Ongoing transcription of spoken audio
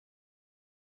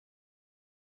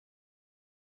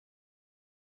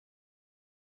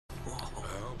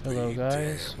Hello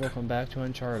guys, welcome back to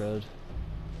Uncharted.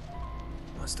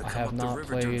 I have not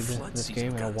played this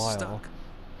game in a while.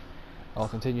 I'll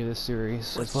continue this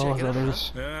series as well as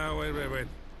others. Yeah, wait.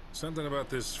 Something about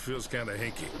this feels kind of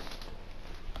hinky.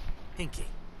 Hinky?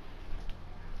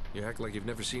 You act like you've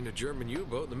never seen a German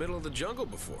U-boat in the middle of the jungle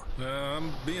before.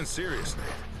 I'm being serious, Nate.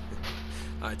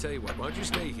 I tell you what, why don't you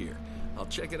stay here? I'll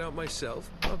check it out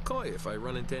myself. I'll call you if I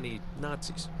run into any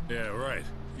Nazis. Yeah, right.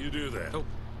 You do that. Oh,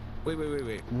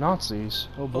 wait. Nazis?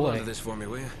 Oh boy. Hold on to this for me,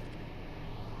 will you?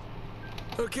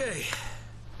 Okay.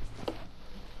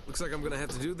 Looks like I'm gonna have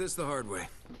to do this the hard way.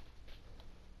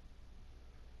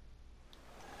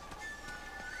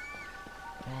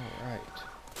 Alright.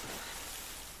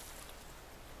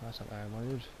 That's not what I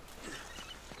wanted.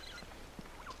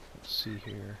 Let's see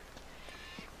here.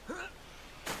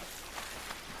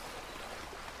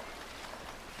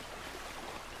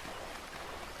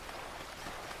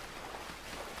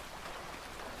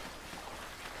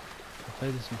 I've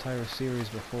played this entire series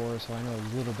before, so I know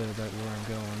a little bit about where I'm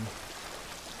going.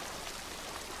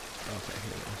 Okay,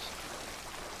 here it is.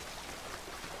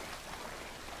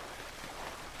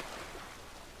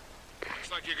 Looks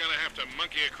like you're gonna have to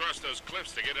monkey across those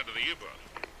cliffs to get into the U-boat.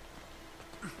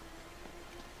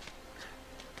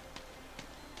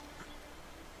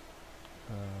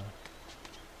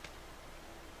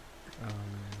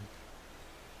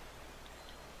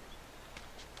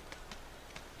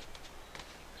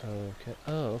 Okay.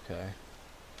 Oh, okay.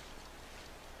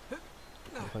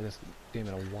 I've played this game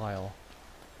in a while.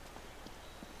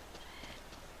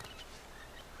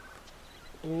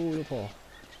 Oh, you'll fall.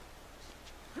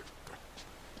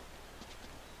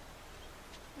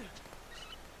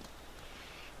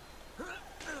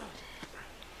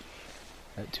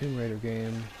 That Tomb Raider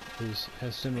game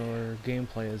has similar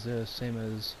gameplay as this, same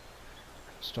as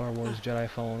Star Wars Jedi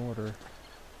Fallen Order.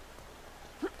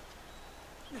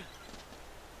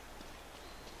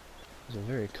 It's a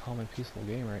very common, peaceful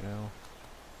game right now.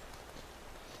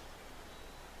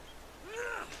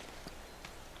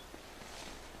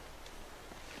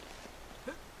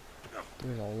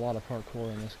 There's a lot of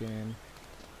parkour in this game.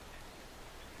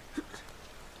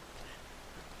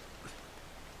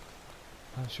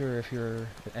 I'm sure if you're an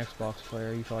Xbox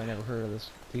player, you probably never heard of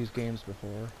these games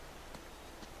before.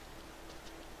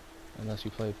 Unless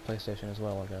you play PlayStation as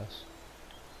well, I guess.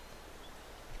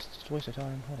 It's just a waste of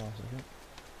time. Hold on a second.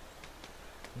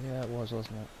 Yeah, it was,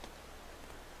 wasn't it?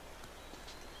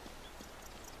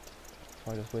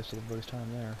 I just wasted everybody's time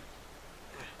there.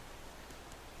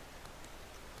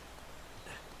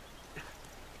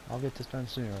 I'll get this done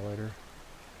sooner or later.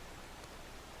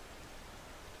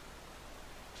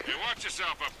 Hey, watch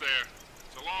yourself up there.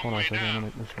 It's a long Hold on a way second, I'm down.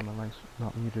 gonna make sure my mic's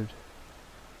not muted.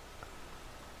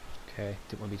 Okay,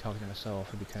 didn't want to be talking to myself,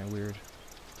 it'd be kind of weird.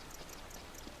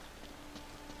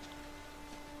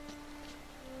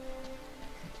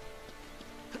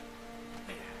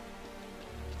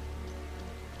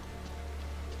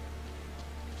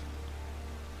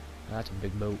 That's a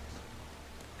big boat.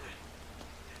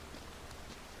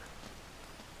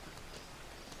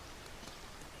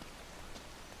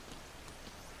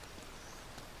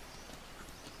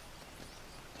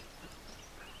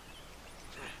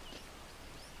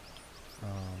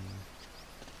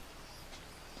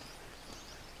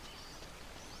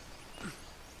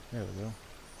 There we go.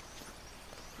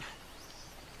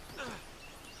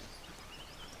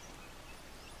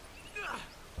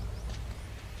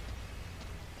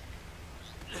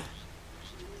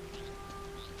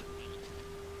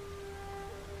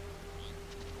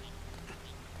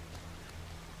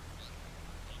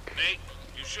 Nate,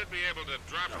 you should be able to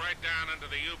drop right down into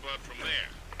the U-boat from there.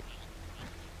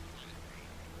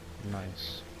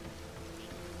 Nice.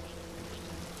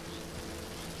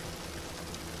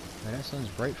 Man, that sounds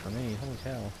bright for me. Holy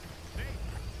cow. Nate,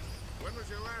 when was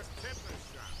your last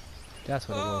tetanus shot? That's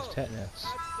what it was, tetanus. That's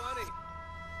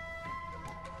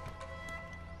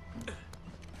funny.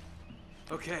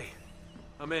 Okay,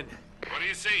 I'm in. What do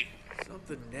you see?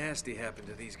 Something nasty happened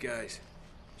to these guys.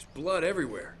 There's blood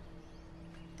everywhere.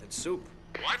 And soup.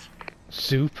 What?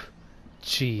 Soup?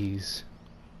 Cheese.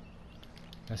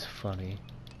 That's funny.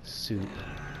 Soup.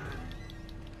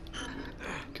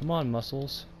 Come on,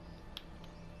 muscles.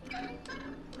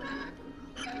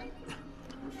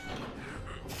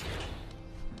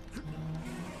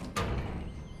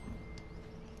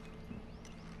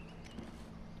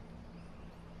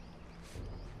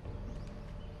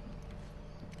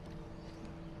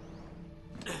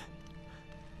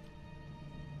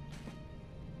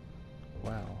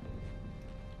 Wow.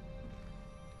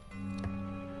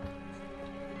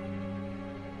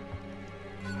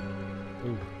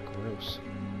 Ooh, gross.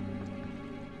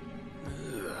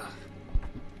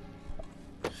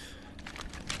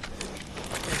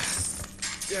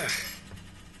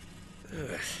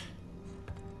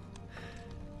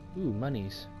 Ooh,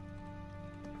 monies.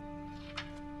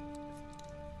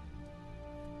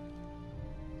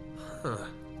 Huh.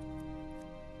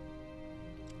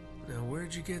 Now,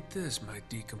 where'd you get this, my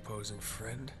decomposing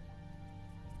friend?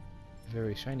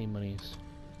 Very shiny monies.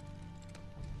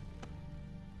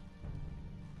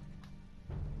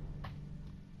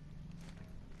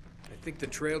 I think the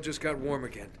trail just got warm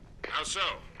again. How so?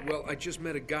 Well, I just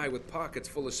met a guy with pockets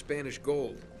full of Spanish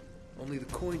gold. Only the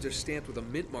coins are stamped with a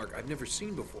mint mark I've never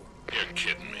seen before. You're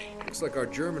kidding me. Looks like our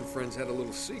German friends had a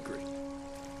little secret.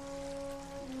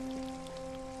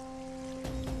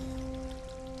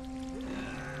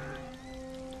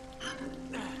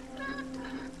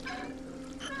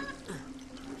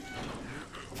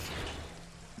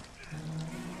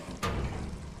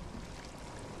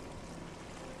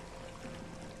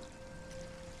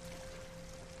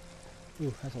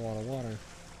 Ooh, that's a lot of water.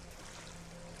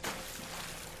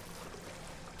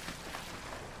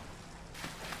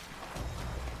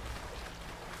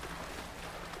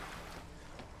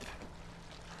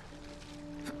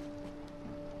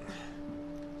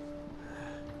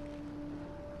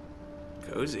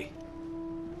 Cozy.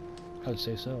 I would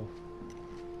say so.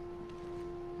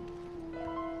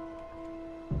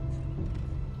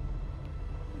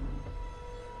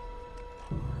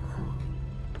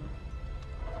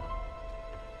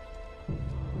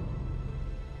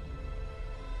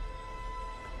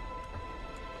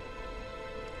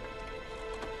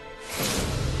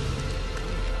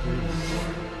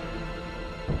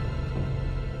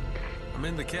 I'm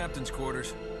in the captain's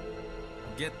quarters.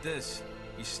 Get this,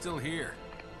 he's still here.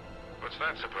 What's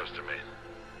that supposed to mean?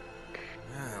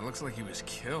 Ah, it looks like he was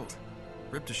killed.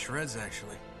 Ripped to shreds,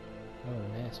 actually.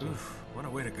 Oh, nasty. Oof, what a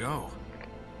way to go.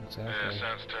 Exactly. Yeah,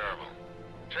 sounds terrible.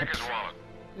 Check his wallet.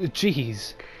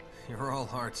 Jeez. You're all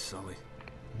hearts, Sully.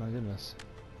 My goodness.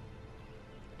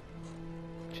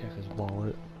 Check his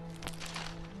wallet.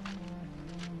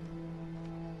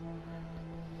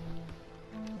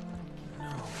 No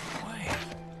way.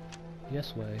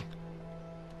 Yes way.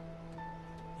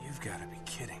 You've got to be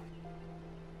kidding.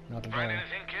 Not at all. Find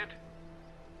anything, kid?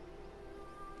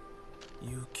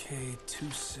 UK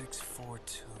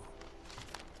 2642.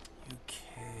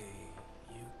 UK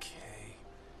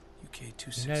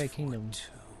 2642. United Kingdom.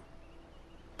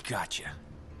 Gotcha.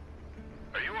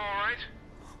 Are you all right?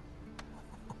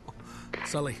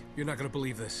 Sully, you're not gonna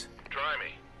believe this. Try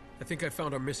me. I think I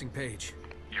found our missing page.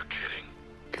 You're kidding.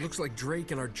 It looks like Drake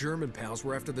and our German pals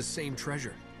were after the same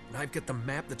treasure. And I've got the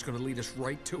map that's gonna lead us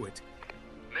right to it.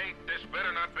 Nate, this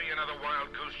better not be another wild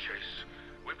goose chase.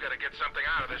 We've got to get something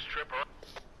out of this trip or...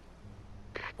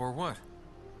 Or what?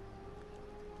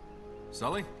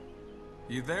 Sully?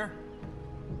 You there?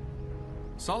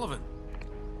 Sullivan?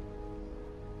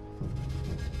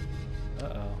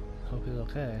 Uh-oh. Hope he's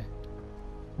okay.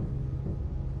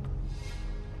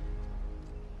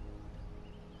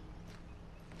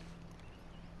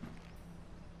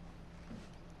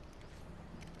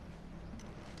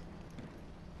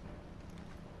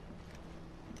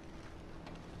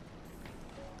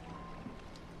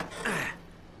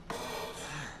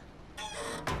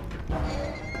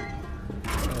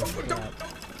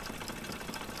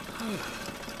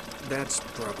 That's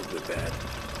probably bad.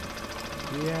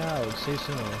 Yeah, I would say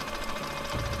so.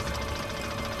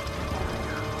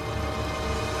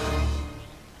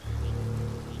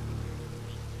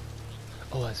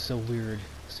 Oh, that's so weird,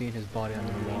 seeing his body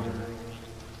under the water.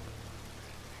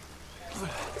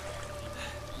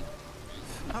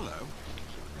 Hello.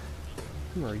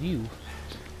 Who are you?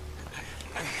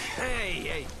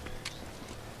 Hey!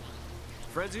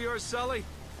 Friends of yours, Sully?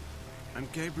 I'm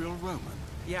Gabriel Roman.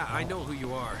 Yeah, I know who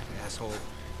you are, asshole.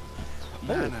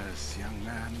 Manners, young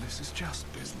man. This is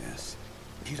just business.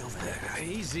 Get over there.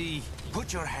 Easy.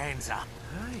 Put your hands up.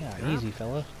 Yeah, easy,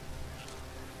 fella.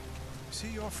 See,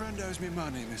 your friend owes me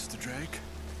money, Mr. Drake.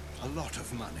 A lot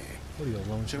of money. What are you, a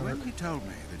loan So shark? when he told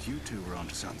me that you two were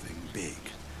onto something big,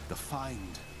 the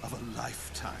find of a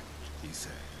lifetime, he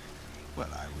said, well,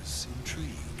 I was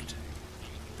intrigued.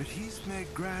 But he's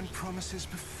made grand promises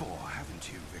before,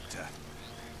 haven't you, Victor?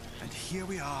 And here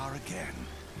we are again.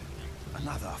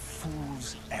 Another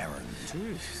fool's errand.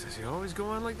 Jeez, does he always go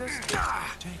on like this?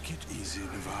 Take it easy,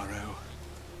 Navarro.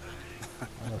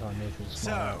 I love how Nathan's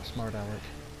So- smart aleck.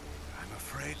 I'm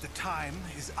afraid the time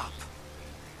is up.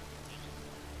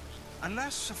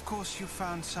 Unless, of course, you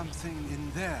found something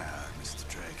in there, Mr.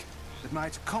 Drake, that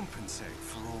might compensate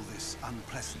for all this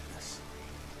unpleasantness.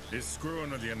 He's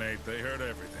screwing with you, Nate. They heard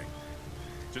everything.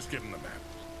 Just give him the map.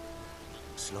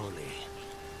 Slowly.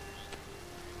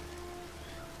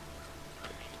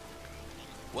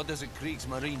 What does a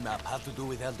Kriegsmarine map have to do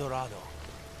with El Dorado?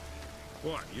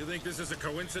 What, you think this is a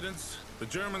coincidence? The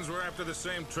Germans were after the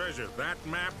same treasure. That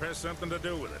map has something to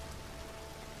do with it.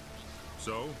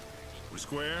 So, we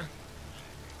square?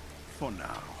 For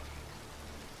now.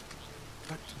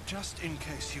 But just in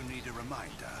case you need a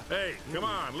reminder... Hey, come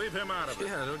on, leave him out of it.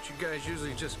 Yeah, don't you guys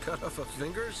usually just cut off a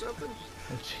finger or something?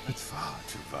 It's far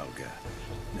too vulgar.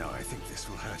 No, I think this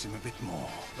will hurt him a bit more.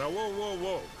 Now, whoa, whoa,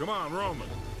 whoa. Come on, Roman.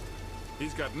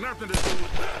 He's got nothing to do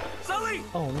with... Sully!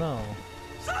 Oh no.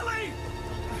 Sully!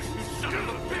 You son of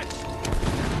a bitch!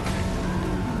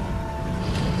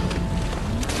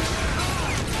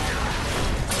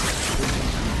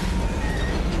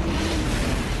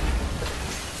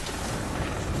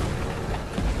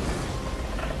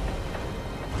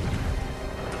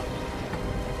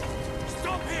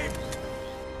 Stop him!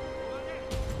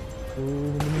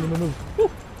 Woo.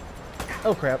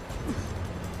 Oh crap.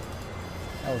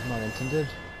 That was not intended.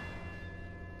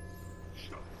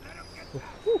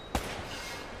 Woo.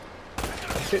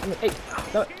 Shooting me. Hey,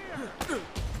 no.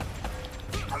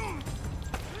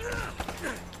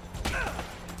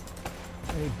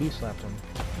 He B-slapped him.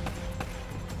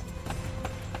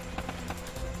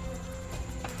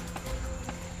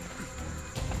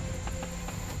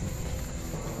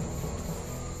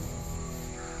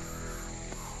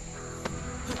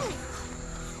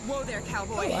 Whoa there,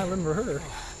 cowboy. Oh, I remember her.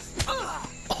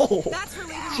 Oh! That's for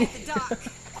leaving me at the dock.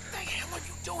 What the hell are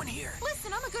you doing here?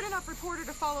 Listen, I'm a good enough reporter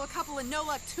to follow a couple of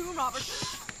no-luck tomb robbers.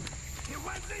 He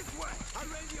went this way. I'll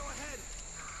radio ahead.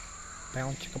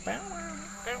 Bow chicka bow.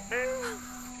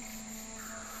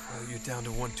 Well, you're down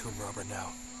to one tomb robber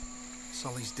now.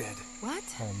 Sully's dead. What?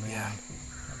 Oh man. Yeah.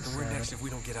 That's And we're sad. next if we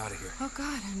don't get out of here. Oh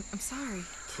God, I'm sorry.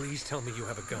 Please tell me you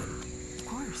have a gun. Of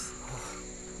course.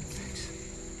 Thanks.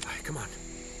 All right, come on.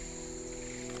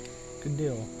 Good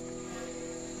deal.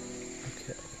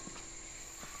 Okay.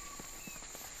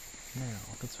 Now,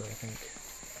 that's what I think.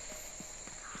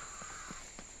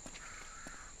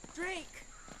 Drake.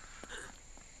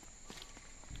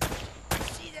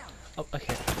 Oh,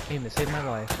 okay. Aim to save my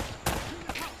life.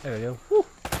 There we go. Woo!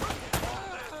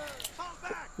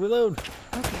 Reload!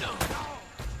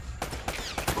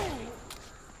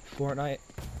 Fortnite,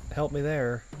 help me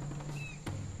there.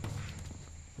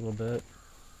 A little bit.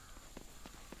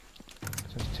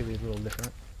 Sensitivity's a little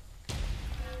different.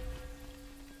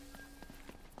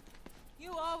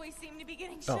 You always seem to be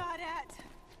getting Oh. shot at.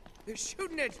 They're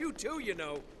shooting at you too, you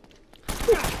know.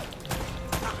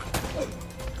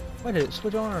 Why did it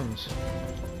switch arms?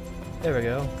 There we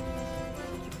go.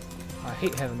 I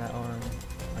hate having that arm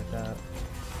like that.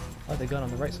 I like the gun on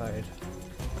the right side.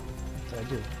 That's what I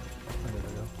do. Oh, there we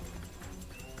go.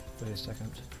 Wait a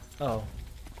second. Oh.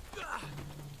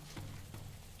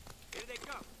 Here they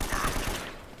come.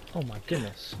 Oh my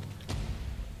goodness.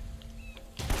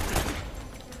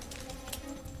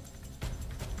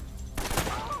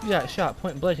 You got shot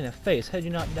point blank in the face. How'd you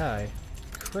not die?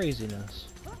 Craziness.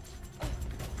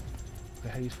 Okay,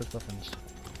 how do you switch weapons?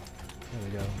 There we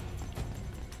go.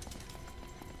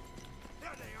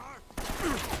 There they are.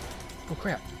 Oh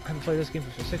crap. I haven't played this game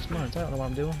for 6 months. I don't know what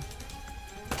I'm doing.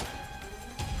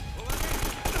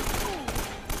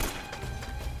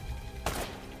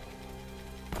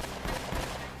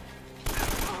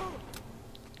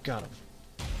 Got him.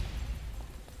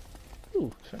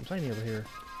 Ooh, something tiny over here.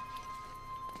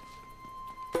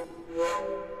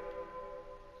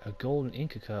 A golden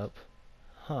Inca cup.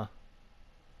 Huh.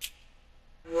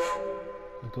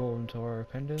 A golden Torah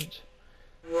pendant.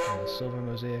 And a silver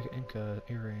mosaic Inca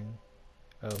earring.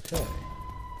 Okay.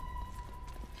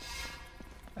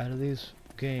 Out of these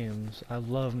games, I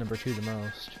love number 2 the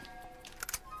most.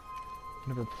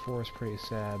 Number 4 is pretty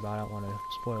sad, but I don't want to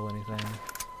spoil anything.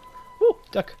 Woo!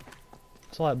 Duck!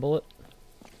 Saw that bullet.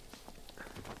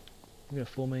 You gonna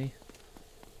fool me?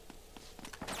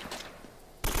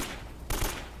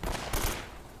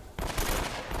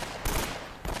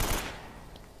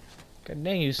 God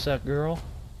dang, you suck, girl.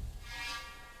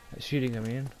 That shooting, I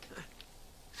mean.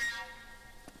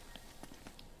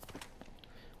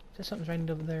 Is that something right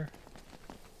over there?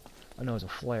 Oh no, it's a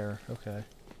flare. Okay.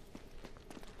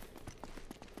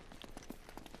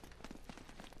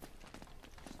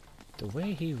 The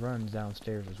way he runs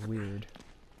downstairs is weird.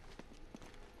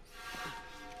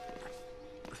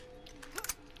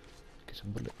 Get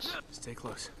some bullets. Stay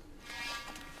close.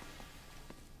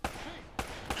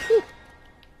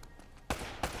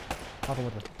 Pop him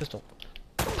with a pistol.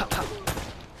 Pop, pop.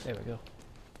 There we go.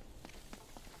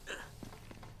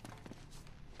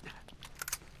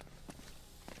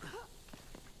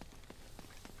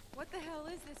 What the hell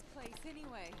is this place,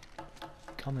 anyway?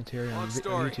 Commentary on Long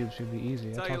story. YouTube should be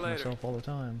easy. I Tell talk you to later. myself all the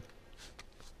time.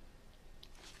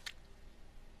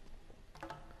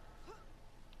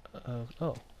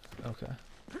 Oh, okay.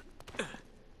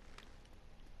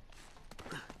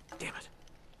 Damn it.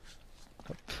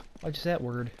 Oh, why'd you say that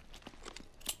word?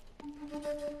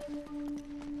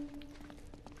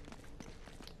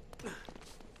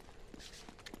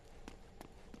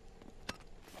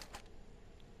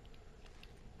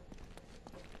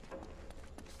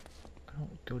 I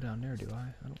don't go down there, do I?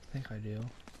 I don't think I do.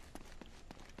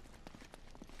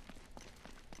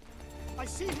 I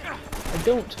see him. I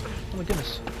don't! Oh my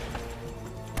goodness.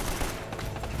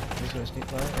 He's gonna sneak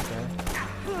by? Okay.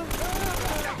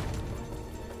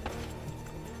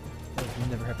 That's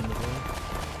never happened before.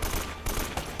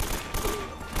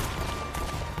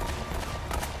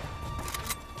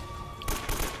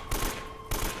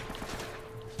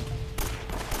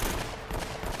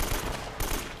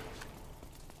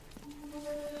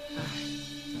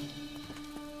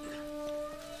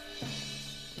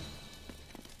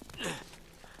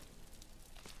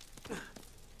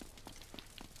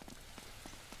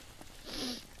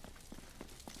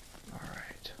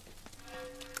 Alright.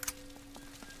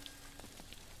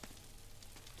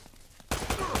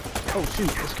 Oh shoot,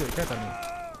 that scared the crap out of me.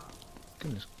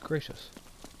 Goodness gracious.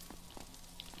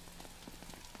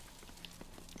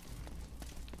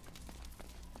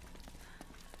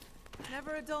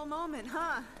 Never a dull moment,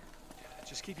 huh?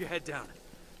 Just keep your head down.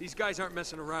 These guys aren't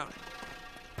messing around.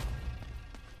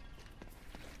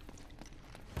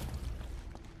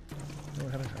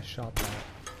 What happened if I shot that?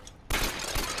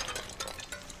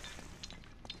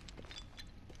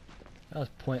 That was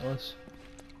pointless.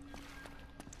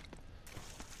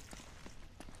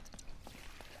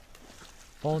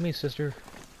 Follow me, sister.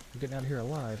 We're getting out of here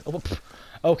alive. Oh, pff.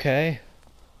 Okay.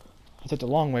 I took the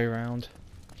long way around.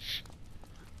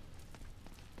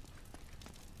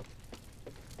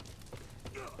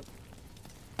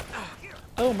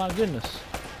 Oh my goodness.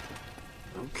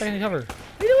 Back in the cover.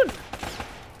 What are you doing?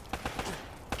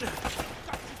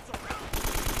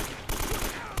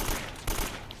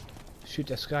 Shoot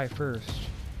that sky first.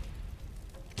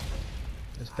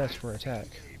 It's best for attack.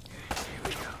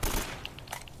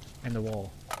 And the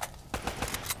wall.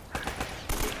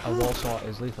 A wall saw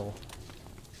is lethal.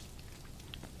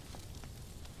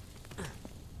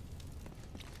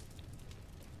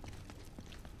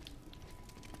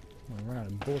 I'm gonna run out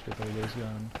of bullets before this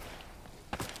gun.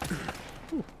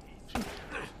 Ooh, shoot.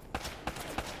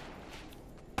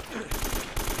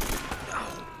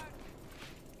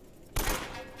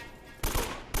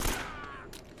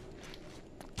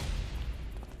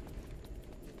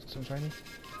 Someone trying me?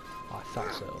 Oh, I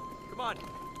thought so. Come on.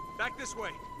 Back this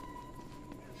way.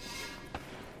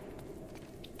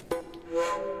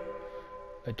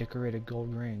 A decorated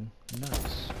gold ring.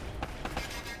 Nice.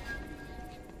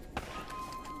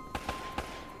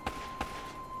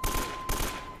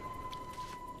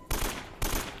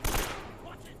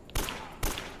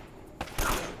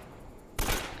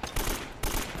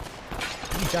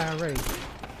 You die already.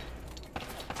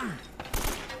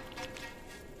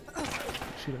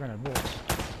 Shoot, I ran out of bullets.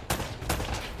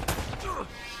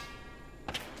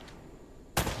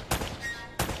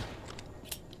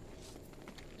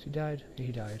 He died?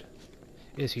 He died.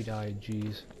 Is he died?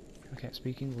 Jeez. I can't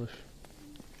speak English.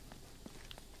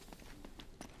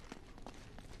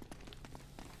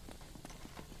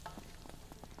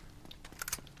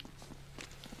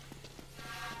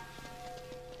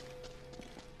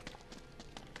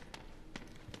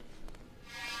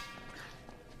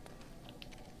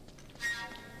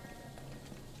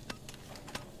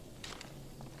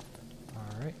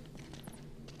 Alright.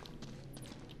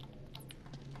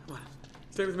 Come on.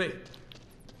 Stay with me.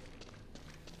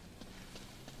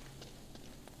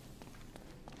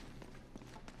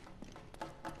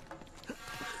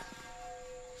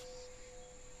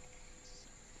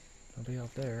 Nobody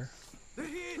out there. There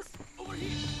he is. Over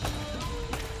here.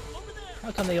 Over there.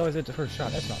 How come they always get the first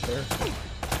shot? That's not fair.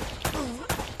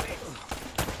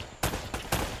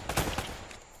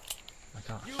 My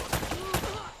gosh.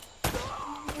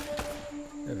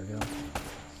 There we go.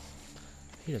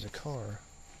 He has a car.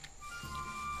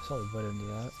 I saw the butt into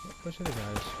that. Where's the other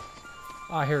guys?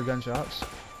 Ah, I hear gunshots.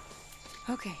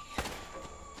 Okay.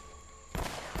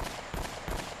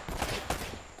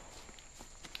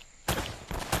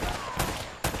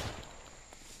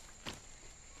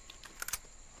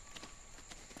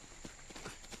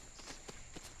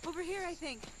 Over here, I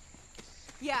think.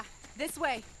 Yeah, this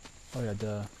way. Oh yeah,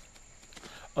 duh.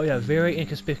 Oh yeah, very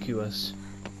inconspicuous.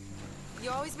 You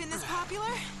always been this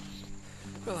popular?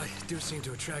 Well, I do seem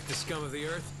to attract the scum of the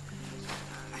earth.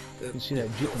 You can see that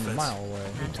Jeep from a mile away. What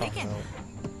are you talking taken.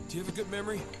 about? Do you have a good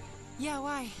memory? Yeah,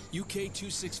 why? UK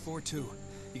 2642.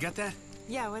 You got that?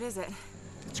 Yeah, what is it?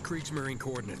 It's Kriegsmarine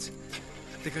coordinates.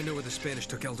 I think I know where the Spanish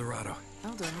took El Dorado.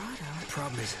 El Dorado. The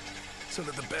problem is, so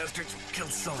that the bastards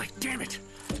killed Sully. Damn it!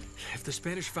 If the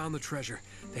Spanish found the treasure,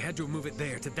 they had to move it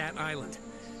there, to that island.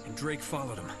 And Drake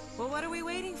followed them. Well, what are we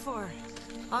waiting for?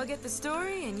 I'll get the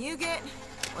story, and you get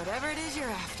whatever it is you're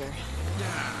after.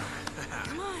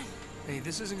 Come on. Hey,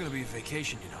 this isn't gonna be a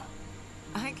vacation, you know.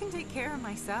 I can take care of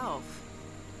myself.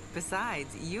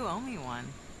 Besides, you owe me one.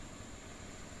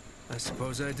 I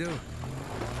suppose I do.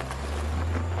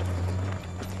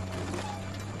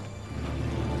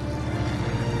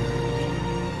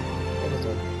 That was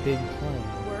a big plane.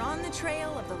 We're on the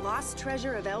trail of the lost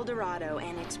treasure of El Dorado,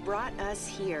 and it's brought us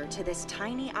here to this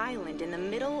tiny island in the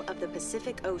middle of the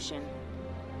Pacific Ocean.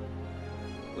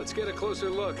 Let's get a closer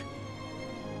look.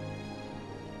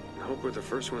 I hope we're the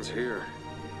first ones here.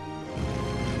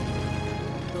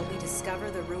 Will we discover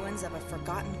the ruins of a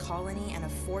forgotten colony and a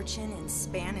fortune in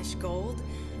Spanish gold?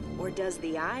 Or does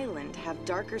the island have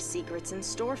darker secrets in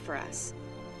store for us?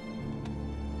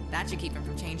 That should keep him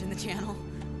from changing the channel.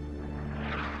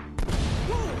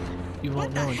 You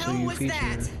won't know until you feature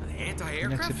the next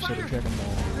Anti-aircraft episode fighter? of Dragon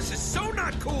Ball. This is so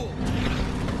not cool!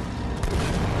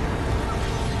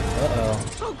 Uh-oh.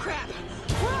 Oh, crap!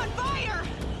 We're on fire!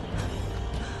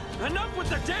 Enough with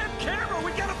the damn camera!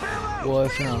 We gotta bail out! Well,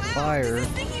 if you're on fire, Does this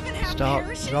thing even have stop,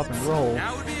 parachutes? drop, and roll.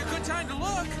 Now would be a good time to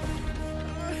look!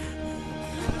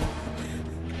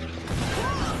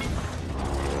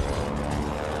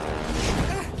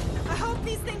 I hope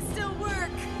these things still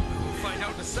work. We'll find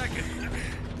out in a second.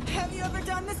 Have you ever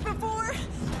done this before?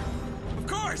 Of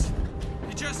course!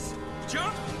 You just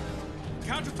jump,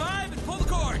 count to 5, and pull the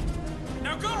cord.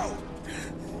 Now go!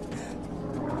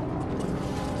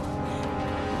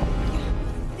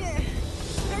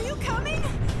 Are you coming?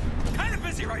 Kind of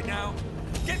busy right now.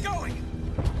 Get going!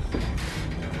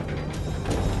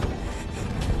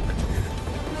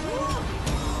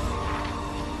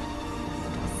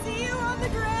 See you on the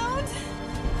ground?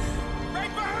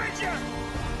 Right behind you!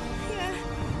 Yeah.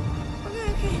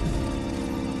 Okay.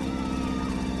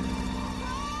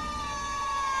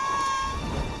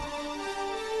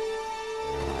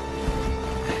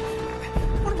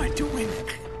 What am I doing?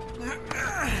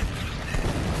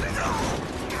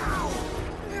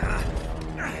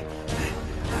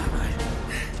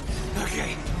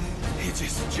 Okay, you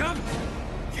just jump,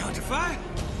 count to 5,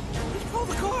 and pull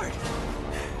the cord.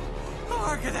 How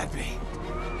hard could that be?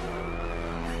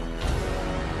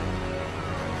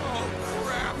 Oh,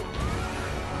 crap!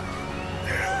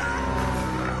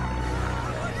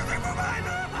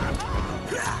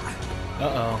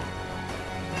 Uh-oh.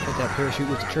 Hit that parachute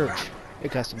with the church.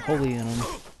 It got some holy in them.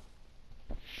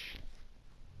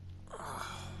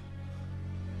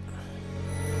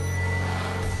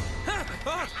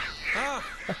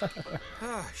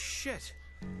 Ah, shit.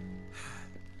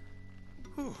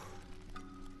 Whew.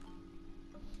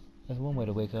 That's one way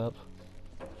to wake up.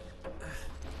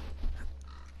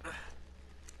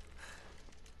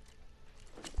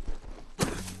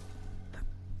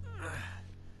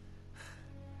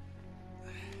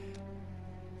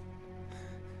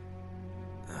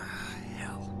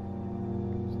 Hell.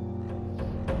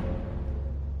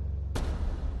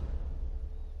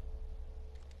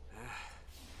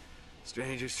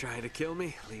 Strangers trying to kill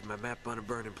me, leave my map on a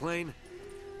burning plane.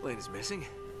 Plane is missing.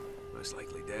 Most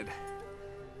likely dead.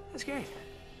 That's great.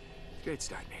 Great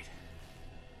start, Nate.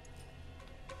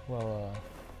 Well,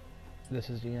 this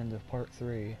is the end of part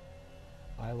 3.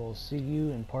 I will see you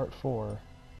in part 4.